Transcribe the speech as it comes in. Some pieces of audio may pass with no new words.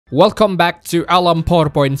Welcome back to Alam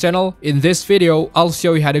PowerPoint channel. In this video, I'll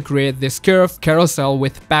show you how to create this curved carousel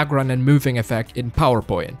with background and moving effect in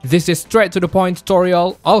PowerPoint. This is straight to the point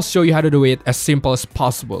tutorial. I'll show you how to do it as simple as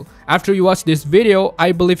possible. After you watch this video,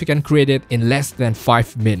 I believe you can create it in less than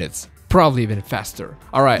 5 minutes. Probably even faster.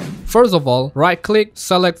 Alright, first of all, right click,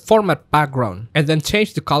 select format background, and then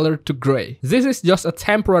change the color to gray. This is just a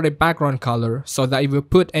temporary background color so that if we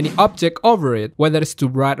put any object over it, whether it's too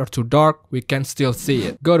bright or too dark, we can still see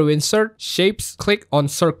it. Go to insert, shapes, click on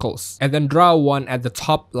circles, and then draw one at the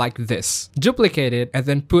top like this. Duplicate it and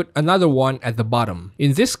then put another one at the bottom.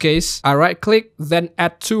 In this case, I right click, then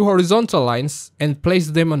add 2 horizontal lines and place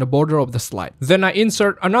them on the border of the slide. Then I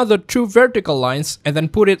insert another 2 vertical lines and then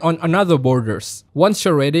put it on another borders. Once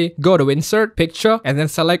you're ready, go to insert, picture, and then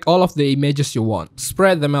select all of the images you want.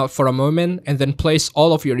 Spread them out for a moment and then place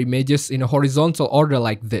all of your images in a horizontal order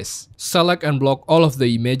like this. Select and block all of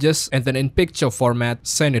the images and then in picture format,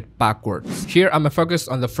 send it backwards. Here I'm focused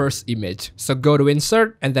on the first image. So go to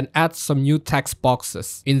insert and then add some new text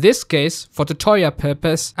boxes. In this case, for tutorial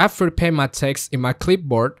purpose, I've prepared my text in my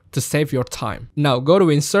clipboard to save your time. Now go to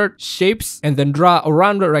insert, shapes, and then draw a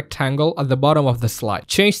rounded rectangle at the bottom of the slide.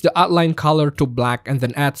 Change the outline color to black and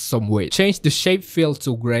then add some weight. Change the shape fill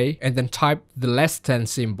to gray and then type the less than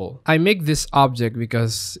symbol. I make this object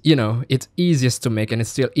because, it's easiest to make and it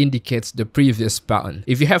still indicates the previous button.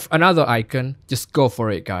 If you have another icon, just go for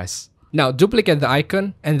it, guys. Now duplicate the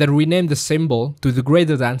icon and then rename the symbol to the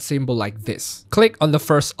greater than symbol like this. Click on the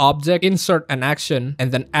first object, insert an action,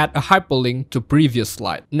 and then add a hyperlink to previous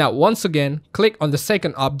slide. Now once again, click on the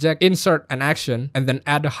second object, insert an action, and then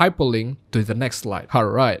add a hyperlink to the next slide.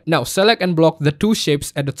 Alright, now select and block the 2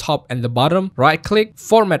 shapes at the top and the bottom. Right click,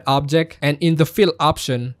 format object, and in the fill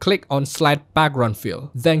option, click on slide background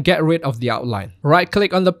fill. Then get rid of the outline. Right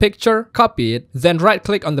click on the picture, copy it, then right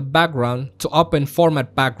click on the background to open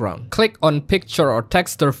format background. Click on picture or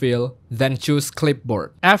texture fill, then choose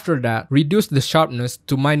clipboard. After that, reduce the sharpness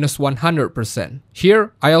to -100%.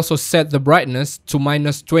 Here, I also set the brightness to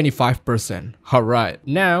 -25%. Alright,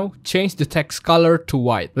 now change the text color to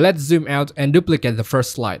white. Let's zoom out and duplicate the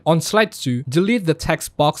first slide. On slide 2, delete the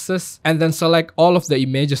text boxes and then select all of the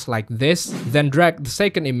images like this. Then drag the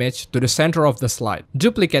second image to the center of the slide.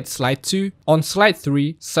 Duplicate slide 2. On slide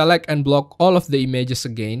 3, select and block all of the images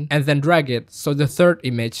again and then drag it so the third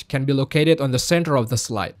image can be located on the center of the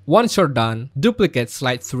slide. Once you're done, duplicate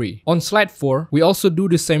slide 3. On slide 4, we also do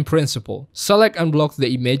the same principle. Select and block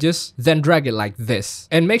the images, then drag it like this.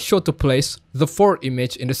 And make sure to place the fourth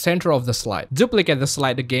image in the center of the slide. Duplicate the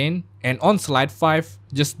slide again, and on slide 5,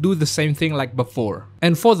 just do the same thing like before.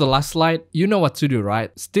 And for the last slide, you know what to do, right?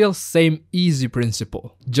 Still same easy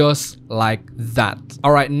principle. Just like that.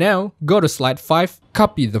 Alright, now go to slide 5,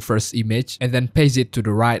 copy the first image, and then paste it to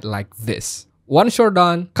the right like this. Once you're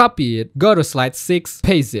done, copy it, go to slide 6,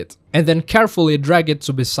 paste it, and then carefully drag it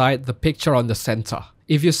to beside the picture on the center.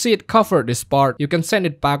 If you see it cover this part, you can send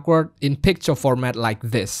it backward in picture format like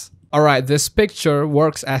this. Alright, this picture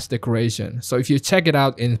works as decoration, so if you check it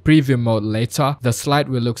out in preview mode later, the slide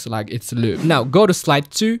will look like it's looped. Now go to slide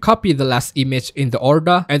 2, copy the last image in the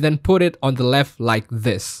order, and then put it on the left like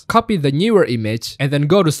this. Copy the newer image, and then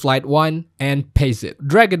go to slide 1 and paste it.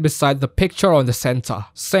 Drag it beside the picture on the center.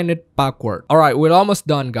 Send it backward. Alright, we're almost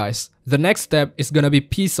done, guys. The next step is gonna be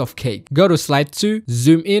piece of cake. Go to slide 2,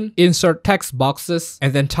 zoom in, insert text boxes,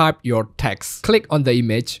 and then type your text. Click on the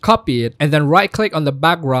image, copy it, and then right click on the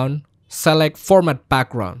background, select format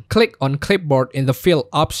background. Click on clipboard in the fill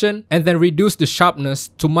option, and then reduce the sharpness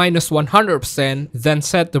to -100%, then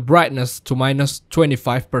set the brightness to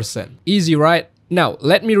 -25%. Easy, right? Now,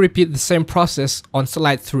 let me repeat the same process on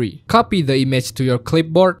slide 3. Copy the image to your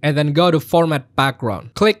clipboard and then go to Format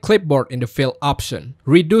Background. Click Clipboard in the Fill option.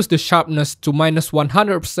 Reduce the sharpness to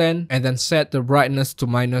 -100% and then set the brightness to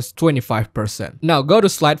 -25%. Now go to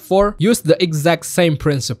slide 4. Use the exact same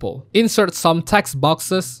principle. Insert some text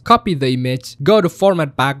boxes, copy the image, go to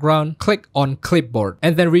Format Background, click on Clipboard,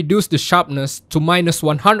 and then reduce the sharpness to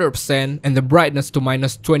 -100% and the brightness to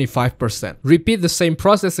 -25%. Repeat the same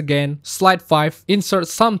process again. Slide 5. Insert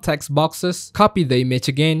some text boxes, copy the image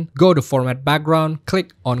again, go to Format Background,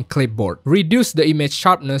 click on Clipboard. Reduce the image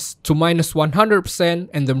sharpness to -100%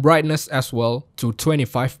 and the brightness as well to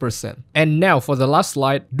 25%. And now for the last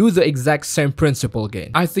slide, do the exact same principle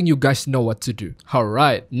again. I think you guys know what to do.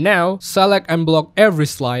 Alright, now select and block every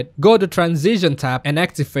slide, go to Transition tab and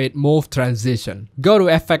activate Morph Transition. Go to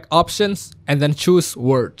Effect Options and then choose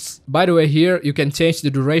Words. By the way, here you can change the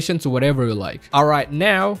duration to whatever you like. Alright,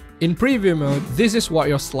 now in preview mode, this is what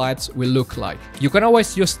your slides will look like. You can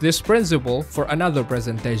always use this principle for another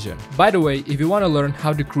presentation. By the way, if you want to learn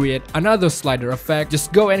how to create another slider effect,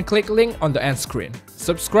 just go and click link on the end screen.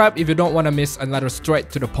 Subscribe if you don't want to miss another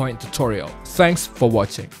straight to the point tutorial. Thanks for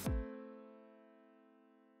watching.